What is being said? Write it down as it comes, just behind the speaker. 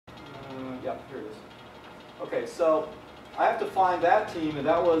yeah, here it is. Okay, so I have to find that team, and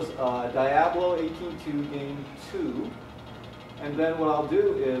that was Diablo 18-2 Game 2. And then what I'll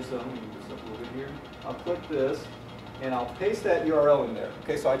do is, let me move this up a little bit here. I'll click this, and I'll paste that URL in there.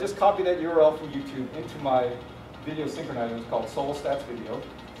 Okay, so I just copied that URL from YouTube into my video synchronizer. It's called Solo Stats Video,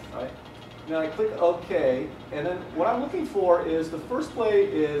 right? Then I click OK, and then what I'm looking for is the first play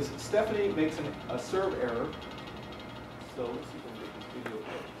is Stephanie makes a serve error. So let's see if I can get this video.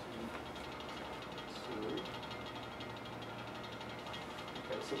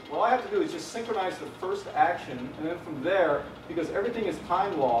 Okay, so what I have to do is just synchronize the first action, and then from there, because everything is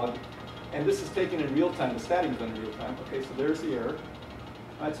time logged, and this is taken in real time, the statting is done in real time. Okay, so there's the error.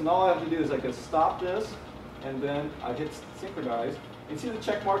 All right, so now all I have to do is I can stop this, and then I hit synchronize. You see the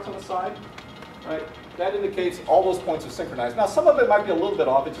check marks on the side? Right? That indicates all those points are synchronized. Now, some of it might be a little bit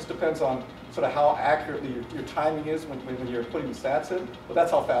off. It just depends on sort of how accurately your timing is when you're putting the stats in. But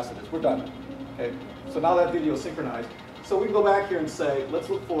that's how fast it is. We're done. Okay? So now that video is synchronized. So we can go back here and say, let's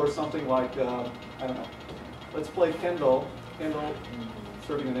look for something like, I don't know. Let's play Kendall. Kendall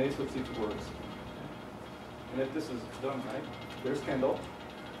serving an ace. Let's see if it works. And if this is done right, there's Kendall.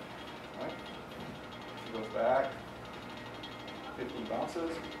 Right? She goes back. 15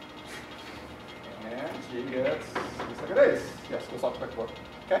 bounces, and she gets looks like an ace. Yes, goes off the quick board.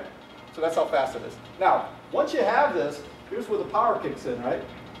 Okay, so that's how fast it is. Now, once you have this, here's where the power kicks in, right?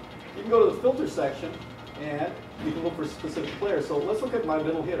 You can go to the filter section, and you can look for specific players. So let's look at my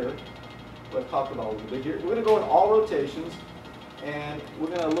middle hitter, what I've talked about a little bit here. We're going to go in all rotations, and we're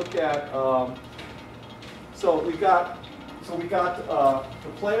going to look at. So we got the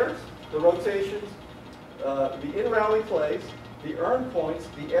players, the rotations, the in-rally plays, the earned points,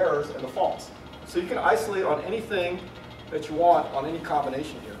 the errors, and the faults. So you can isolate on anything that you want on any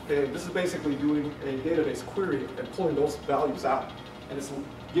combination here. Okay, this is basically doing a database query and pulling those values out, and it's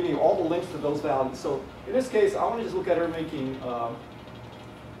giving you all the links to those values. So in this case, I want to just look at her making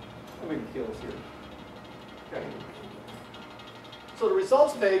kills here. Okay. So the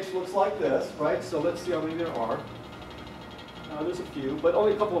results page looks like this, right? So let's see how many there are. There's a few, but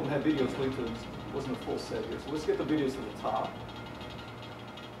only a couple of them have videos linked to them. It wasn't a full set here. So let's get the videos to the top.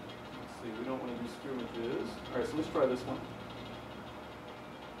 Let's see, we don't want to do scrimmages. All right, so let's try this one.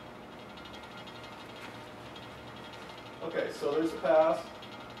 Okay, so there's a pass.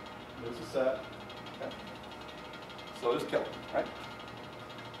 There's a set. Okay. So there's kill, right?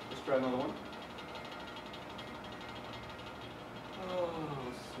 Let's try another one.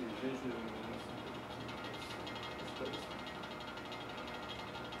 Let's see, vision.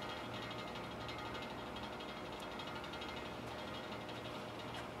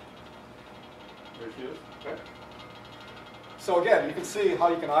 There she is. Okay. So again, you can see how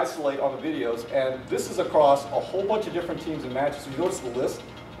you can isolate on the videos, and this is across a whole bunch of different teams and matches. So you notice the list,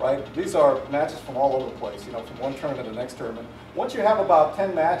 right? These are matches from all over the place, you know, from one tournament to the next tournament. Once you have about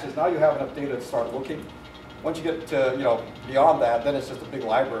 10 matches, now you have enough data to start looking. Once you get to, you know, beyond that, then it's just a big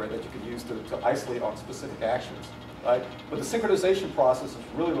library that you can use to isolate on specific actions, right? But the synchronization process is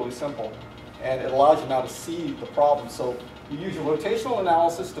really, really simple, and it allows you now to see the problem. So you use your rotational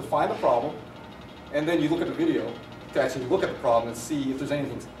analysis to find the problem, and then you look at the video to actually look at the problem and see if there's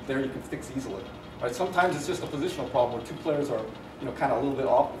anything there you can fix easily. Right? Sometimes it's just a positional problem where two players are, you know, kind of a little bit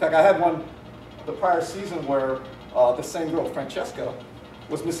off. In fact, I had one the prior season where the same girl, Francesca,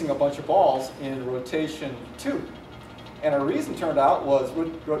 was missing a bunch of balls in rotation 2. And her reason turned out was,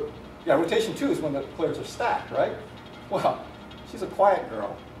 rotation 2 is when the players are stacked, right? Well, she's a quiet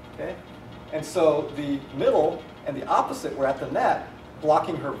girl, okay? And so the middle and the opposite were at the net,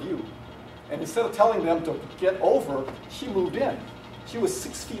 blocking her view. And instead of telling them to get over, she moved in. She was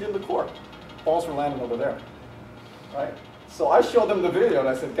 6 feet in the court. Balls were landing over there, right? So I showed them the video and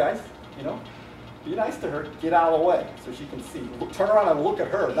I said, guys, you know, be nice to her, get out of the way so she can see. Turn around and look at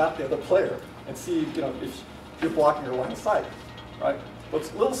her, not the other player, and see, you know, if you're blocking her line of sight, right?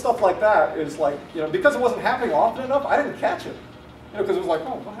 But little stuff like that is like, you know, because it wasn't happening often enough, I didn't catch it. You know, because it was like,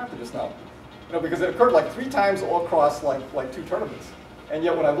 oh, what happened just now? You know, because it occurred like 3 times all across like 2 tournaments. And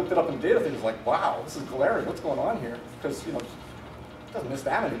yet when I looked it up in the data, things was like, wow, this is glaring. What's going on here? Because, you know, it doesn't miss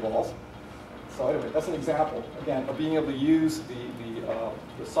that many balls. So anyway, that's an example, again, of being able to use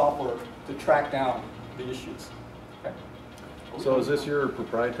the software to track down the issues. Okay. So is this your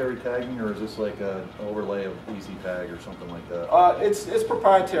proprietary tagging, or is this like an overlay of Easy Tag or something like that? It's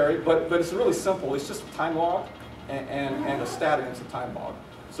proprietary, but it's really simple. It's just a time log and a stat against a time log.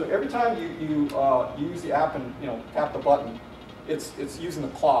 So every time you use the app and, you know, tap the button, it's using the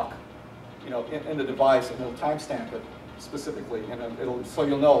clock, you know, in the device, and it'll timestamp it specifically, and so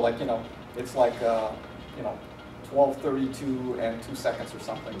you'll know, like, you know, it's like you know, 12:32 and 2 seconds or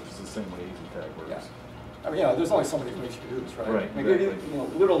something. Which is the same way easy tag works. Yeah. I mean, there's only so many ways you can do this, right? Right, I mean, it,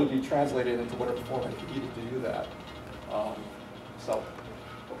 exactly. literally be translated into whatever format you needed to do that. So,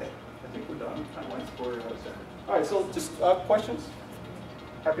 okay, I think we're done. Timelines for Saturday. All right, so just questions?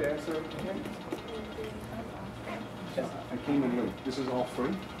 Happy to answer. Yes. I came in late. This is all free?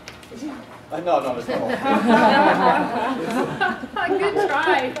 No, it's not. Good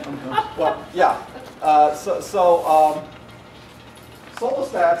try. Well, yeah.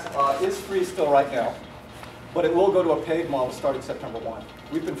 SoloStats is free still right now, but it will go to a paid model starting September 1.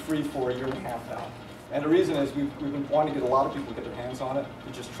 We've been free for a year and a half now. And the reason is we've been wanting to get a lot of people to get their hands on it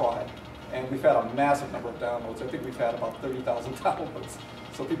to just try it. And we've had a massive number of downloads. I think we've had about 30,000 downloads.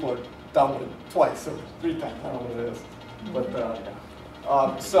 So people are downloading twice or 3 times, I don't know what it is.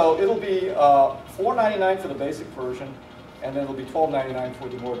 But so it'll be $4.99 for the basic version, and then it'll be $12.99 for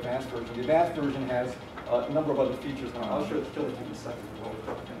the more advanced version. The advanced version has a number of other features. Now, I'll show it to you in a second.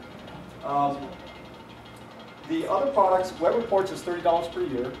 The other products, Web Reports is $30 per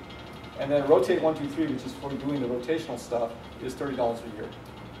year, and then Rotate 123, which is for doing the rotational stuff, is $30 a year.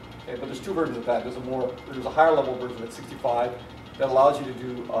 Okay, but there's 2 versions of that. There's a higher level version at $65 that allows you to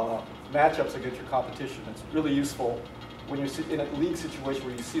do matchups against your competition. It's really useful when you're in a league situation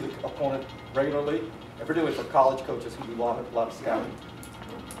where you see the opponent regularly, and particularly for college coaches who do a lot of scouting.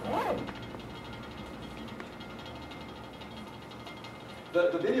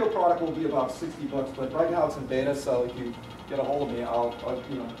 The video product will be about $60, but right now it's in beta, so if you get a hold of me, I'll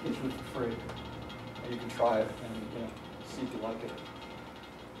issue it for free. And you can try it and see if you like it.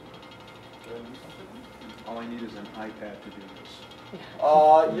 All I need is an iPad to do this.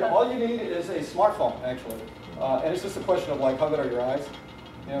 All you need is a smartphone, actually. And it's just a question of like, how good are your eyes?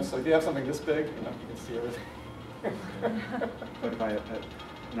 So if you have something this big, you can see everything. But if I have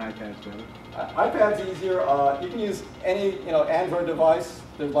an iPad's better. iPad's easier. You can use any Android device.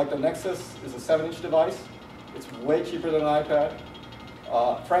 There's like the Nexus is a 7-inch device. It's way cheaper than an iPad.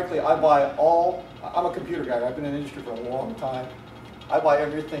 Frankly, I'm a computer guy. I've been in the industry for a long time. I buy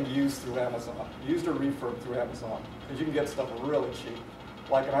everything used through Amazon, used or refurb through Amazon, because you can get stuff really cheap.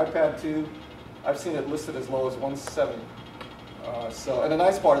 Like an iPad 2, I've seen it listed as low as $170. And the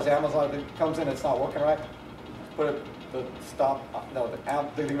nice part is Amazon, if it comes in and it's not working right, put it, they're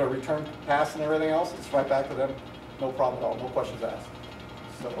going to return pass and everything else, it's right back to them, no problem at all, no questions asked.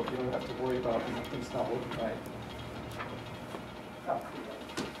 So you don't have to worry about things not working right.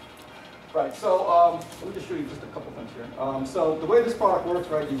 Right, so let me just show you just a couple things here. So the way this product works,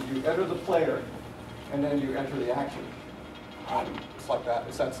 right, is you enter the player, and then you enter the action. It's like that,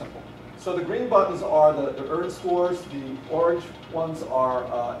 it's that simple. So the green buttons are the earned scores, the orange ones are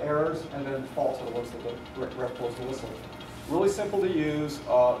errors, and then faults are the ones that the ref blows the whistle. Really simple to use.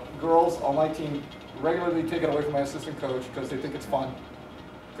 Girls on my team regularly take it away from my assistant coach because they think it's fun,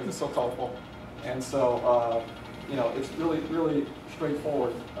 because it's so colorful. And so, it's really, really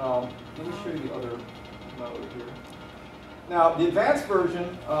straightforward. Let me show you the other mode here. Now, the advanced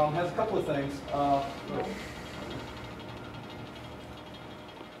version has a couple of things.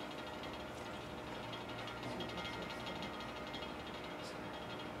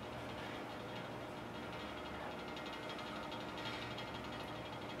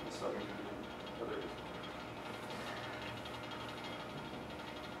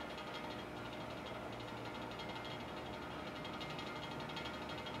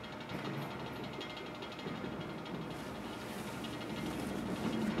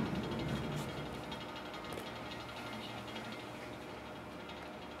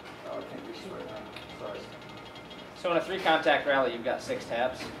 So in a 3-contact rally, you've got 6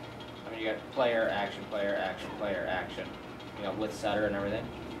 tabs. I mean, you got player, action, player, action, player, action. With setter and everything.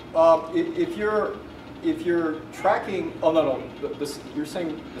 If you're tracking, you're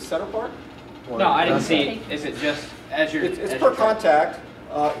saying the setter part? No, I didn't see. Is it just as you're? It's per contact.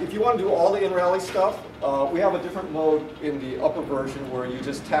 If you want to do all the in-rally stuff, we have a different mode in the upper version where you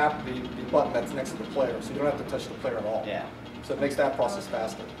just tap the button that's next to the player, so you don't have to touch the player at all. Yeah. So it makes that process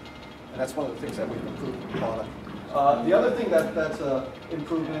faster. And that's one of the things that we've improved in the product. The other thing that's an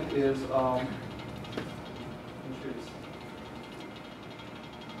improvement is, I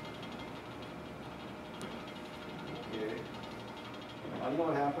know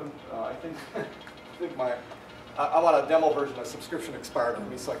what happened. I think I'm on a demo version. A subscription expired on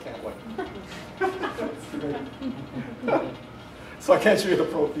me, so I can't wait. So I can't show you the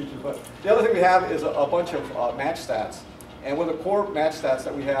pro feature. But the other thing we have is a bunch of match stats. And one of the core match stats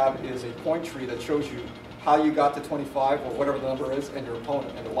that we have is a point tree that shows you how you got to 25 or whatever the number is and your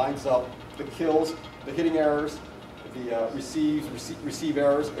opponent. And it lines up the kills, the hitting errors, the the receive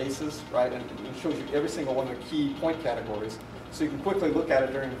errors, ACEs, right? And it shows you every single one of the key point categories. So you can quickly look at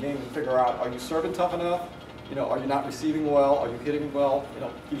it during the game and figure out, are you serving tough enough? You know, are you not receiving well? Are you hitting well? You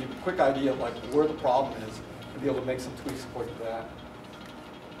know, gives you a quick idea of like where the problem is and be able to make some tweaks according to that.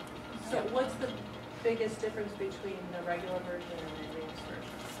 So what's the biggest difference between the regular version and the advanced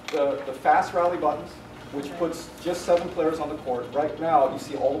version? The fast rally buttons, which puts just 7 players on the court. Right now, you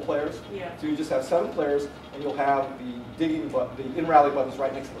see all the players. Yeah. So you just have 7 players, and you'll have the digging button, the in rally buttons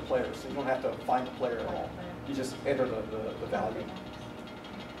right next to the players. So you don't have to find the player at all. You just enter the value.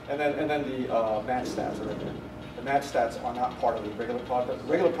 And then the match stats are right there. The match stats are not part of the regular product.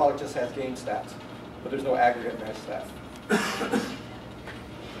 The regular product just has game stats, but there's no aggregate match stats.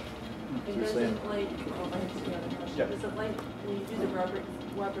 And does it like, Yeah. does it like, when you do the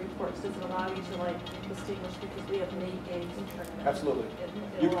web reports, does it allow you to like distinguish because we have many games and tournaments? Absolutely.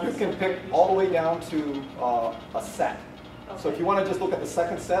 It You allows can pick segregation. all the way down to a set. So if Okay. you want to just look at the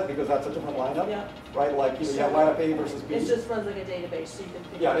second set, because that's a different lineup, Yeah. right? Like, you know, you have lineup A versus B. It just runs like a database, so you can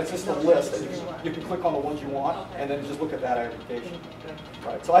pick. Yeah, it's just a no list, and difference in you can click on the ones you want, Okay. and then just look at that aggregation. Good.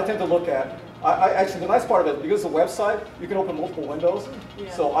 Right, so I tend to look at, I actually, the nice part of it, because it's a website, you can open multiple windows. Yeah.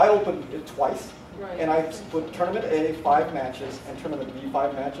 So I open it twice, Right. and I put tournament A, 5 matches, and tournament B,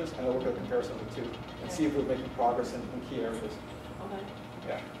 5 matches, and I look at a comparison of the two, and see if we're making progress in key areas. Okay.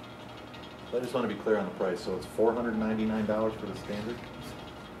 Yeah. So I just want to be clear on the price. So it's $499 for the standard?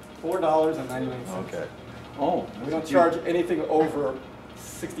 $4.99. Okay. Oh. We don't charge anything over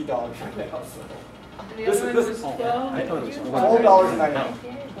 $60 right now, so. And the This other is- one this was is- 12? I thought it was $12.99.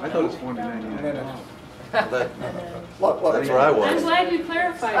 I thought it was $4.99. No. That, Look, that's where I I'm was. glad you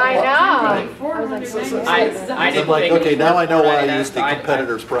clarified. I that. know. $499. I didn't like, think it okay, was now I know why I $4.99, used the so competitor's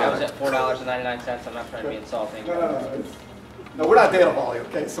I was product. at $4.99, I'm not trying to be insulting. No, no, we're not data volley,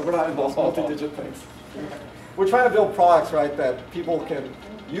 okay? So we're not in those multi-digit things. We're trying to build products, right, that people can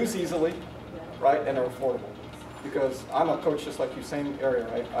use easily, right, and are affordable. Because I'm a coach just like you, same area,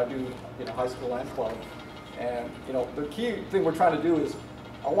 right? I do, you know, high school and club. And, you know, the key thing we're trying to do is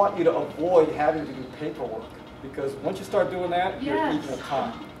I want you to avoid having to do paperwork. Because once you start doing that, you're Yes. eating up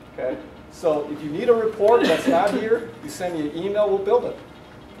time, okay? So if you need a report that's not here, you send me an email, we'll build it.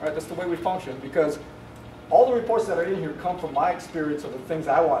 All right, that's the way we function. Because all the reports that are in here come from my experience of the things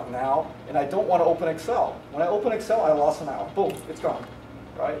I want now, and I don't want to open Excel. When I open Excel, I lost an hour. Boom, it's gone,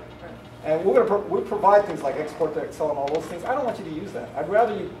 right? And we provide things like export to Excel and all those things. I don't want you to use that. I'd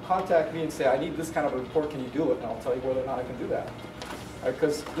rather you contact me and say, I need this kind of a report, can you do it? And I'll tell you whether or not I can do that.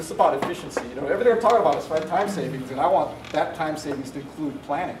 Because this is about efficiency. You know, everything we're talking about is right, time savings, and I want that time savings to include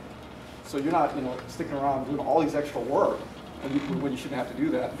planning. So you're not, you know, sticking around doing all these extra work when you shouldn't have to do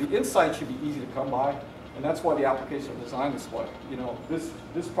that. The insight should be easy to come by. And that's why the application is designed this way. You know,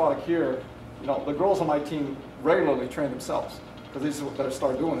 this product here, you know, the girls on my team regularly train themselves because they just better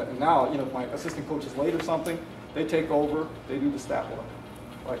start doing it. And now, you know, my assistant coach is late or something, they take over, they do the stat work,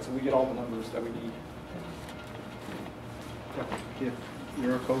 right? So we get all the numbers that we need. If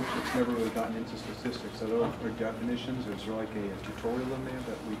you're a coach that's never really gotten into statistics, are there definitions, or is there like a tutorial in there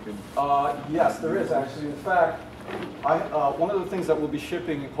that we can? Yes, there is actually. In fact, one of the things that we'll be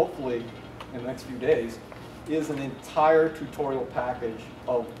shipping, hopefully, in the next few days, is an entire tutorial package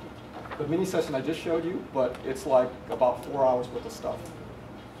of the mini session I just showed you, but it's like about 4 hours worth of stuff.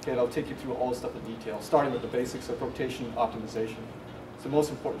 Okay, it'll take you through all the stuff in detail, starting with the basics of rotation optimization. It's the most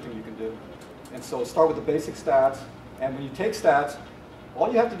important thing you can do. And so start with the basic stats, and when you take stats,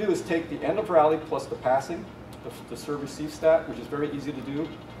 all you have to do is take the end of rally plus the passing, the serve-receive stat, which is very easy to do,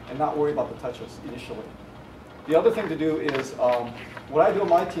 and not worry about the touches initially. The other thing to do is, what I do on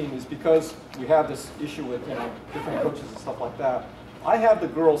my team is because we have this issue with, you know, different coaches and stuff like that, I have the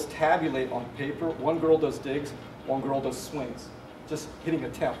girls tabulate on paper. One girl does digs, one girl does swings, just hitting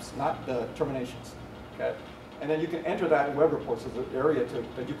attempts, not the terminations, okay? And then you can enter that in web reports as an area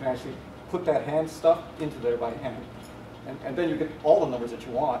that you can actually put that hand stuff into there by hand. And then you get all the numbers that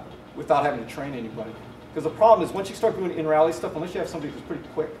you want without having to train anybody. Because the problem is once you start doing in-rally stuff, unless you have somebody who's pretty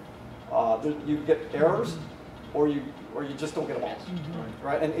quick, you get errors or you just don't get them all,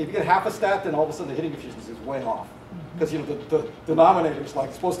 right? And if you get half a stat, then all of a sudden the hitting efficiency is way off. Because, you know, the denominator is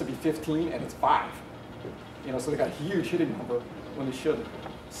like supposed to be 15 and it's 5. You know, so they got a huge hitting number when they shouldn't.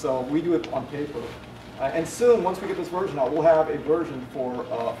 So we do it on paper. And soon, once we get this version out, we'll have a version for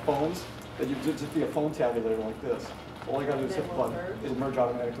phones that you just be a phone tabulator like this. All you gotta do is hit the button. It'll merge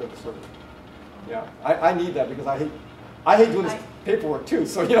automatically with the server. Yeah, I need that because I hate doing this paperwork too.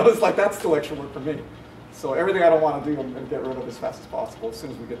 So, you know, it's like that's still extra work for me. So everything I don't want to do, I'm going to get rid of as fast as possible as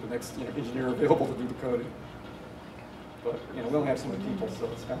soon as we get the next, you know, engineer available to do the coding. But, you know, we only have so many people, so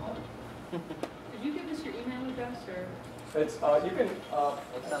it's kind of hard. Did you give us your email address? address or? It's, you can,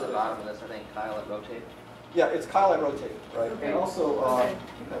 What's on the bottom of this, I think, Kyle at Rotate? yeah, it's Kyle at Rotate, right? Okay. And also, Okay.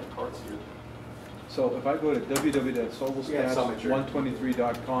 I have cards here. So if I go to Yeah, some at your-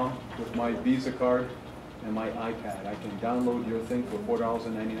 www.sobelstats123.com with my Visa card and my iPad, I can download your thing for $4.99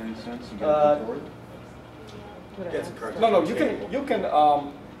 and get a tutorial? No, you can, You can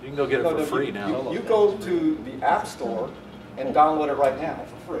go get it no, for no, free you- now. You go to the App Store and download it right now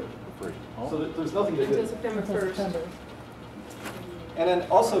for free. Free. So there's nothing to Until do. September 1st. And then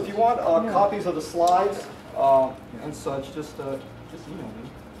also, if you want copies of the slides and such, just email me.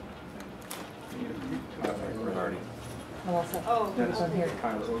 Already. Oh, That's okay.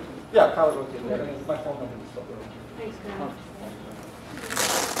 Kyle Rosen. Yeah, Kyle wrote it. My phone number is still there. Thanks, Kyle.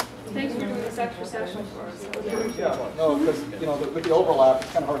 Thanks for doing this extra session for us. Yeah, no, because, you know, with the overlap,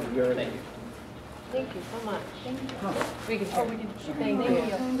 it's kind of hard to do everything. Thank you so much. We can, Thank you.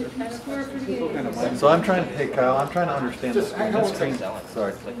 Still kind of mind- So I'm trying, hey Kyle, I'm trying to understand Just hang on this one screen. second.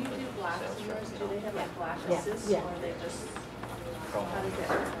 Sorry. When you do black cameras, do they have like black Yeah. assists Yeah. or are they just, how does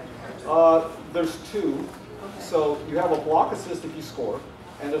that? There's two. So you have a block assist if you score,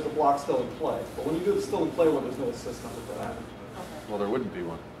 and there's a block still in play. But when you do the still in play one, there's no assist number for that. Well, there wouldn't be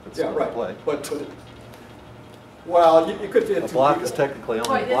one. It's Yeah, still right. in play. But well, you could do A two block people. is technically only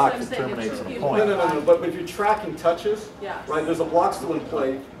Right, a that's block what I'm that saying, terminates it's in a two No, point. no, but if you're tracking touches, Yes. right, there's a block still in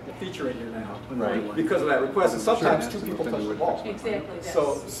play feature in here now. Right. Because of that request, and sometimes two people touch the ball. Exactly, that's.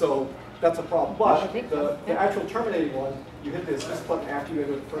 So that's a problem. But the actual terminating one, you hit the assist button after you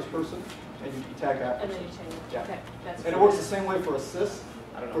enter the first person, and you tag that And then person. you change it. Yeah. Okay, that's. And it works the same way for assists,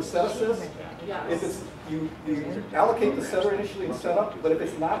 for set assists. Yeah. If it's, you allocate the setter initially in setup, but if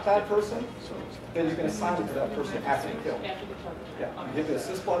it's not that person, then you can assign it to that person after the kill. After the turn. Yeah, you hit the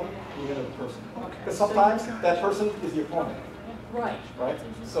assist button, you hit the person. Because sometimes that person is the opponent, Right. right?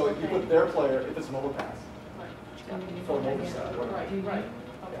 So you put their player if it's an overpass, for an oversight, whatever. Right, right.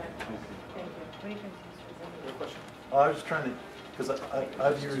 Okay. Thank you. Good question. I was just trying to, because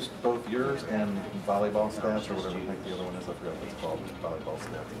I've used both yours and volleyball stats, or whatever I think the other one is, I forgot what it's called, volleyball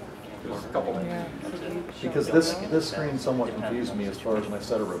stats. There's a couple things. Because this screen somewhat confused me as far as my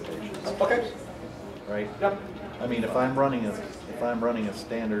setter rotations, Okay, right? yep, I mean, if I'm running a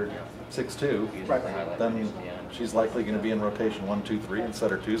standard 6-2, right, then she's likely going to be in rotation 1, 2, 3, and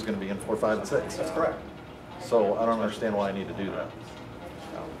setter 2 is going to be in 4, 5, and 6. that's correct. So I don't understand why I need to do that.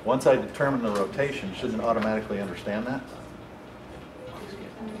 Once I determine the rotation, shouldn't it automatically understand that?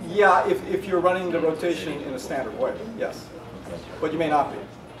 Yeah, if you're running the rotation in a standard way, yes. But you may not be.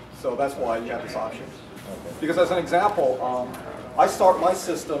 So that's why you have this option. Because as an example, I start my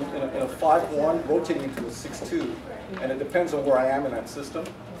system in a 5-1 rotating into a 6-2, and it depends on where I am in that system.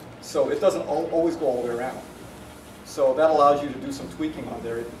 So it doesn't always go all the way around. So that allows you to do some tweaking on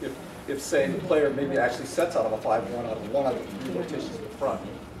there. If say, the player maybe actually sets out of a 5-1 out of one out of 3 rotations in the front.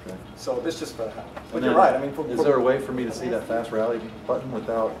 Okay. So this just for that. But And you're then, right, I mean, is there a way for me to see that fast rally button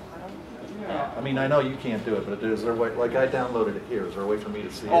without, I mean, I know you can't do it, but is there a way, like I downloaded it here, is there a way for me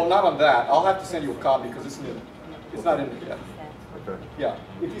to see it? Oh, not on that. I'll have to send you a copy because it's new. It's not in there yet. Okay. Yeah.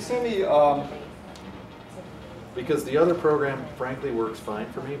 If you send me, Because the other program frankly works fine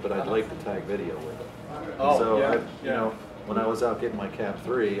for me, but I'd like to tag video with it. Oh, So, yeah, you know, when I was out getting my Cap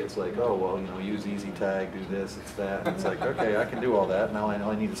 3, it's like, oh, well, you know, use Easy Tag, do this, it's that. And it's like, okay, I can do all that. Now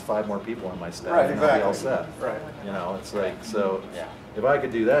all I need is 5 more people on my staff, Right, and I'll be all exactly. set. Right. You know, it's like, so Yeah. if I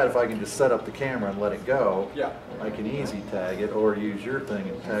could do that, if I can just set up the camera and let it go, Yeah. I can Easy Tag it or use your thing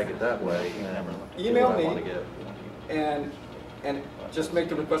and tag it that way and get Email what I me. want to get. and just make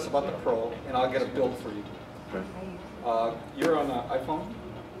the request about the Pro, and I'll get a build for you. Okay. You're on iPhone?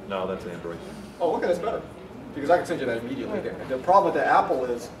 No, that's Android. Oh, okay, that's better. Because I can send you that immediately. The problem with the Apple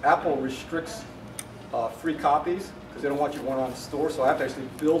is Apple restricts free copies because they don't want you one on the store. So I have to actually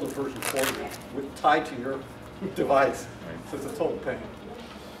build a version for you tied to your device. So it's a total pain.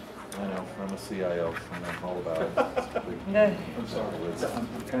 I know, I'm a CIO, and I'm all about it. I'm sorry,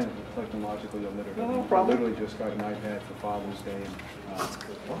 I'm kind of technologically illiterate. No I problem. literally just got an iPad for Father's Day. And,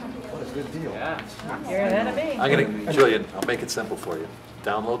 What a good deal. Yeah. You're ahead of me. I'm gonna, Julian, I'll make it simple for you.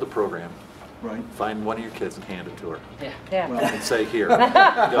 Download the program, right? find one of your kids and hand it to her. Yeah. Yeah. And say, here, go.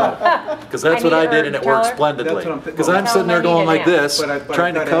 Because that's I what need I her did and it to worked tell her? splendidly. That's what I'm Because thinking. I'm Tell sitting there her I need going it like now. this,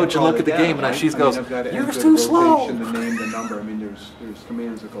 trying to coach and look at the game, and she's goes, I've got to yours enter too the slow. rotation, the name, the number. I mean, there's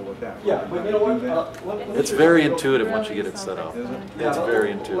commands that go with that. Yeah, but you know what? Do that. Let me It's show you very something intuitive real- once you get it set up. Is it? It's very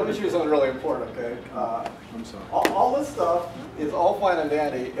Let me intuitive. show you something really important, okay? I'm sorry. All this stuff is all fine and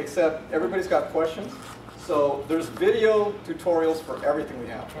dandy, except everybody's got questions. So there's video tutorials for everything we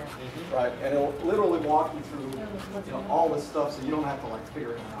have, right? And it'll literally walk you through, all this stuff, so you don't have to like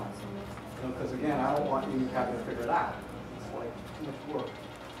figure it out. Because again, I don't want you having to figure it out. It's like too much work.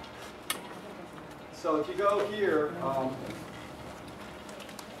 So if you go here,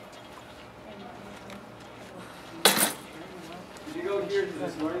 if you go here to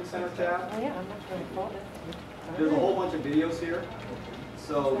this Learning Center tab, Oh, yeah, I'm not going to fold it. there's a whole bunch of videos here.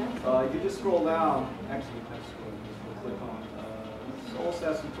 So you just scroll down, actually, click on Soul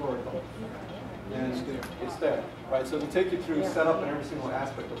Stats Tutorial. And it's there, right? So it'll take you through setup and every single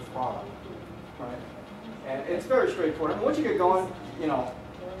aspect of the product, right? And it's very straightforward. And once you get going, you know,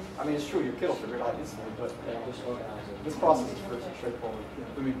 I mean, it's true, your kid will figure it out instantly, but this process is pretty straightforward.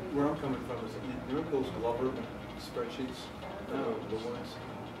 I mean, where I'm coming from is, you remember those Glover spreadsheets? No, the ones,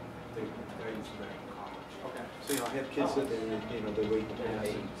 I used to back in college. Okay. So, you know, I had kids that they, you know, they wait the pass,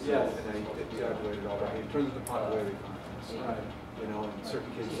 and Yes. and I evaluated all that, in terms of the popularity contest. Right. You know, and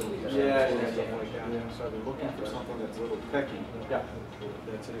certain kids don't use Yeah, it, yeah, stuff yeah. like that. So I've been looking for something that's a little techy, Yeah,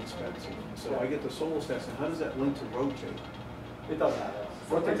 that's inexpensive. So I get the Soul Stats, and how does that link to Rotate? it does that.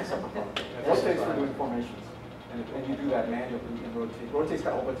 Rotate's a separate product. Rotate's for doing formations. And you do that manually in Rotate. Rotate's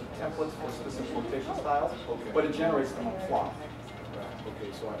got a whole bunch of templates for specific rotation styles, Okay. but it generates them on the fly.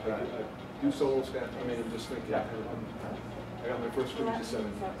 Okay, so I do Soul Stats, I mean, I'm just thinking, I got my first scrimmage at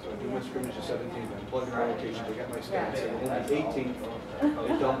 17, so I do my scrimmage at 17, I plug in my locations, I got my stats, and on the 18th,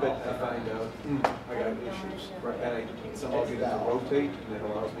 I dump it, I find out, I got issues. And I somehow get into Rotate, and that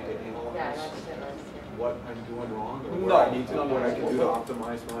allows me to analyze what I'm doing wrong, or what I need to, what I can do to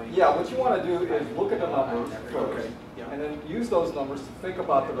optimize my. Yeah, what you want to do is look at the numbers first, Okay, yeah. and then use those numbers to think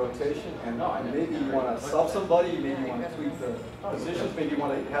about the rotation, and maybe you want to sub somebody, maybe you want to tweak the positions, maybe you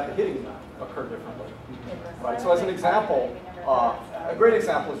want to have the hitting occur differently. Right, so as an example, a great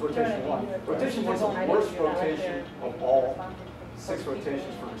example is rotation one. Rotation one is the worst rotation of all 6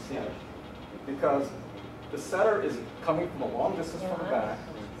 rotations for receiving, because the setter is coming from a long distance from the back,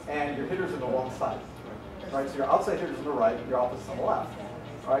 and your hitter's on the wrong side. Right, so your outside hitter's on the right, your opposite's on the left.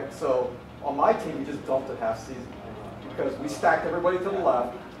 Right, so on my team, we just dumped it half season because we stacked everybody to the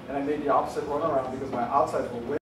left, and I made the opposite run around because my outsides were way